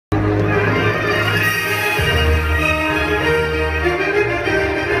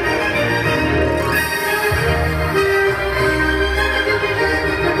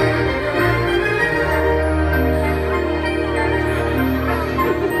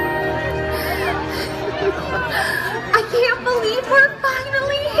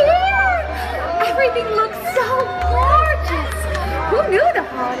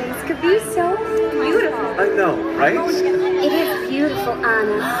right? It is beautiful,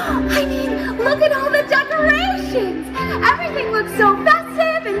 Anna. I mean, look at all the decorations. Everything looks so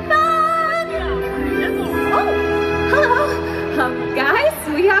festive and fun. Oh, hello. Guys,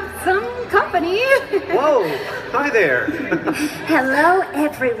 we have some company. Whoa, hi there. Hello,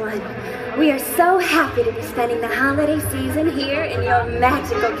 everyone. We are so happy to be spending the holiday season here in your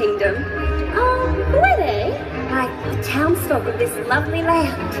magical kingdom. Who are they? Why, the townsfolk of this lovely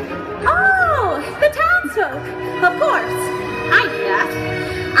land. Oh, the townsfolk. Of course. I knew that.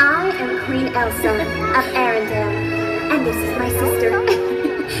 I am Queen Elsa of Arendelle, and this is my sister,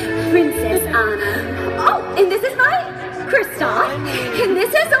 Princess Anna. Oh, and this is my Kristoff, and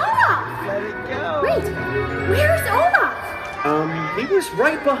this is Olaf. Let it go. Wait, where's Olaf? He was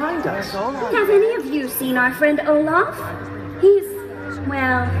right behind us. Have any of you seen our friend Olaf? He's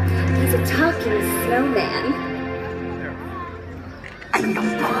a talking snowman.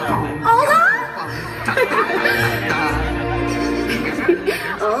 Olaf?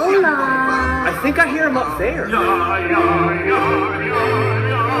 Olaf. I think I hear him up there.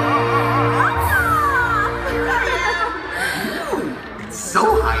 It's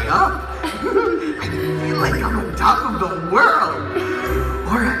so high up. I feel like I'm on top of the world.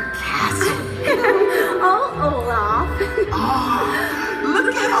 Or a castle. Oh, Olaf. Oh,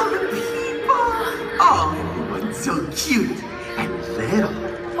 look at all the people. Oh, everyone's so cute and little.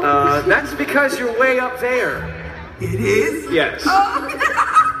 That's because you're way up there. It is? Yes. Oh,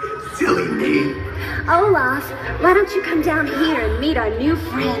 silly me. Olaf, why don't you come down here and meet our new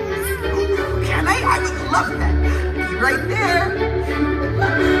friends? Can I? I would love that. Be right there.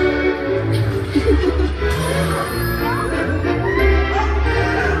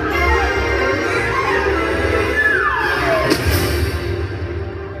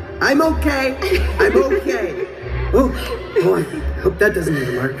 I'm okay. I'm okay. Oh, boy. Hope that doesn't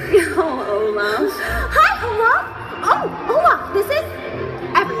even work. Oh, Olaf. Hi, Olaf. Oh, Olaf, this is...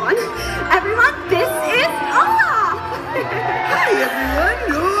 Everyone, this is Olaf. Hi,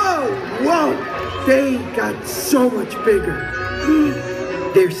 everyone. Whoa. They got so much bigger.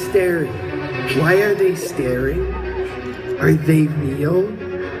 They're staring. Why are they staring? Are they real?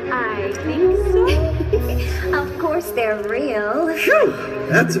 I think so. Of course they're real. Phew,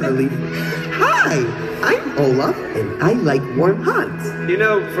 that's a relief. Hi, I'm Olaf, and I like warm hugs. You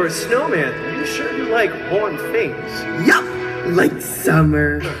know, for a snowman, you sure do like warm things. Yup, like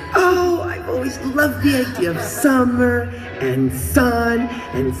summer. Oh, I've always loved the idea of summer and sun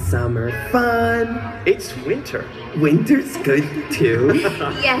and summer fun. It's winter. Winter's good too.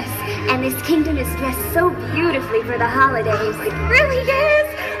 Yes, and this kingdom is dressed so beautifully for the holidays. It really is.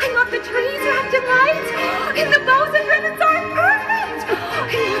 I love the trees wrapped in lights, and the bows and ribbons are perfect.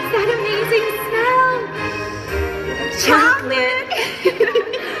 And what's that amazing smell? Chocolate.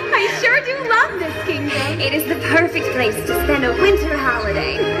 I sure do love this kingdom. It is the perfect place to spend a winter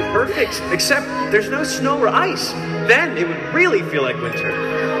holiday. Perfect, except there's no snow or ice. Then it would really feel like winter.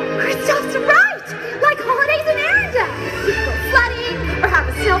 Kristoff's right. Like holidays in Arendelle. You can go sledding, or have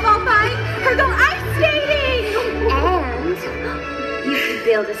a snowball fight, or go ice skating. And you can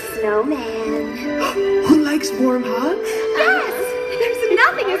build a snowman. Who likes warm hugs? Yes! There's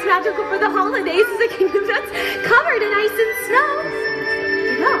nothing as magical for the holidays as a kingdom that's covered in ice and snow.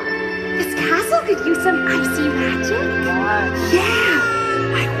 You know, this castle could use some icy magic. Yeah!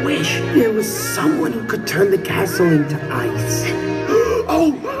 I wish there was someone who could turn the castle into ice.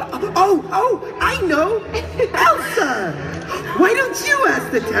 Oh, I know! Elsa! Why don't you ask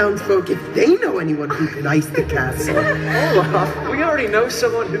the townsfolk if they know anyone who could ice the castle? Olaf, we already know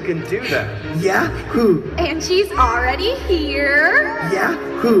someone who can do that. Yeah? Who? And she's already here. Yeah?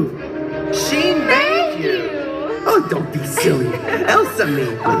 Who? She made you. Oh, don't be silly. Elsa made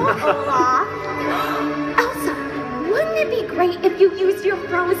me. Olaf. Elsa, wouldn't it be great if you used your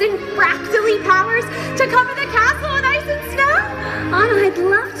frozen, fractally powers to cover the castle in ice and snow? Anna, I'd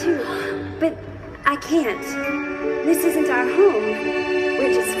love to, but I can't. This isn't our home.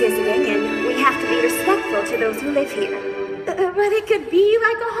 We're just visiting, and we have to be respectful to those who live here. But it could be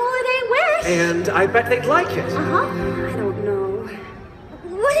like a holiday wish. And I bet they'd like it. I don't know.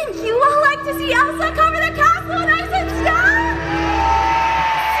 Wouldn't you all like to see Elsa cover the castle in ice and snow?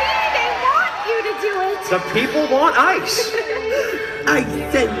 See, they want you to do it. The people want ice.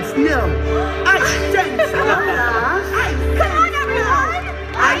 Ice and snow. Ice and snow. Come on, everyone.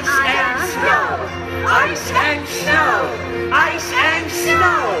 Ice and snow. Ice and snow. Ice and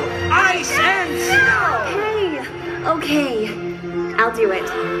snow. Ice and snow. Okay. I'll do it.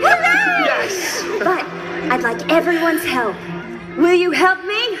 Hooray! Yes. But I'd like everyone's help. Will you help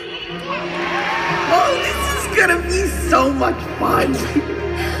me? Oh, this is gonna be so much fun.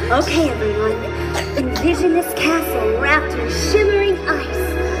 Okay, everyone. Envision this castle wrapped in shimmering ice,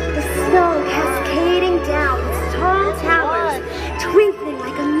 the snow cascading down its tall towers, twinkling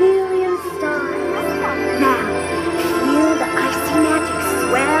like a million stars. Now, feel the icy magic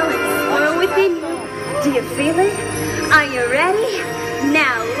swell and swirl within you. Do you feel it? Are you ready?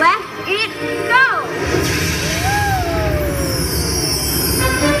 Now let it go!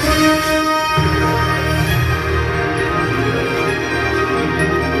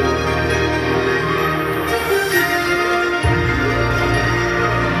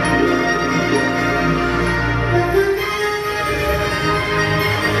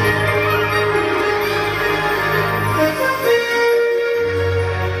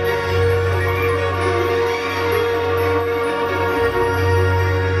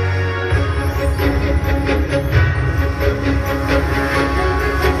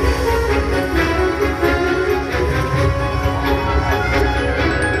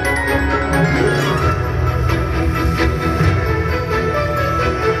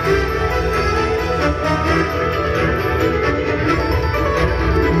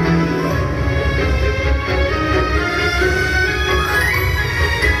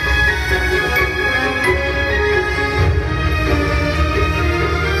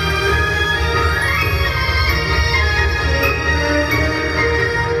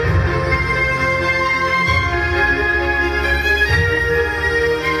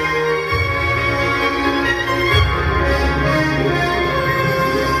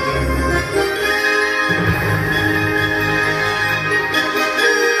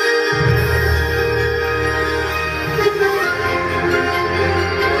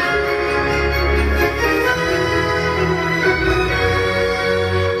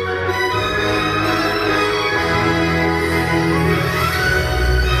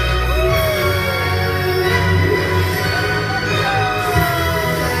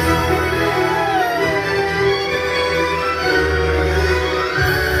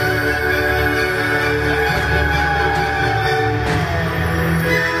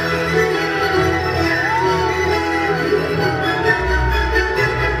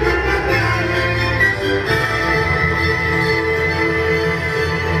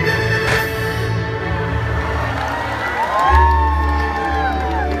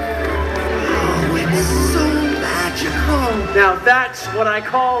 Now that's what I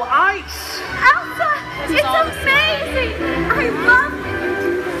call ice. Elsa, it's amazing! I love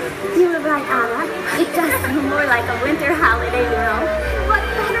it! You were right, Anna. It does feel more like a winter holiday, you know. What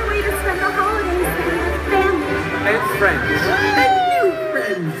better way to spend the holidays than with family? And friends. And new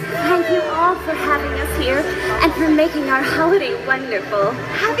friends. Thank you all for having us here and for making our holiday wonderful.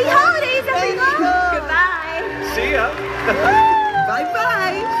 Happy holidays, everyone! Goodbye! See ya.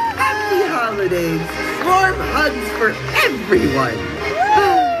 Bye-bye. Happy holidays. Warm hugs for everyone.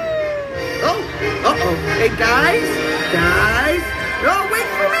 Oh, uh-oh. Hey, guys. Oh, wait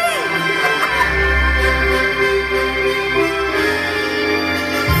for me.